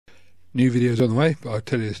New videos on the way, but I'll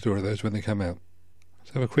tell you the story of those when they come out.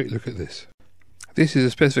 Let's have a quick look at this. This is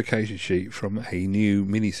a specification sheet from a new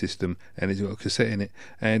mini system, and it's got a cassette in it,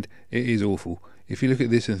 and it is awful. If you look at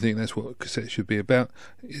this and think that's what cassette should be about,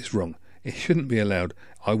 it's wrong. It shouldn't be allowed.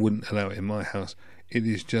 I wouldn't allow it in my house. It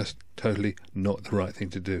is just totally not the right thing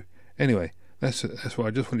to do. Anyway, that's why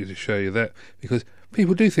I just wanted to show you that, because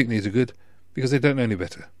people do think these are good, because they don't know any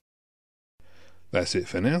better. That's it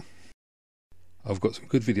for now. I've got some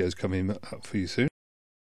good videos coming up for you soon.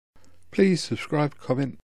 Please subscribe,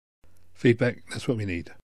 comment, feedback, that's what we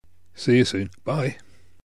need. See you soon. Bye.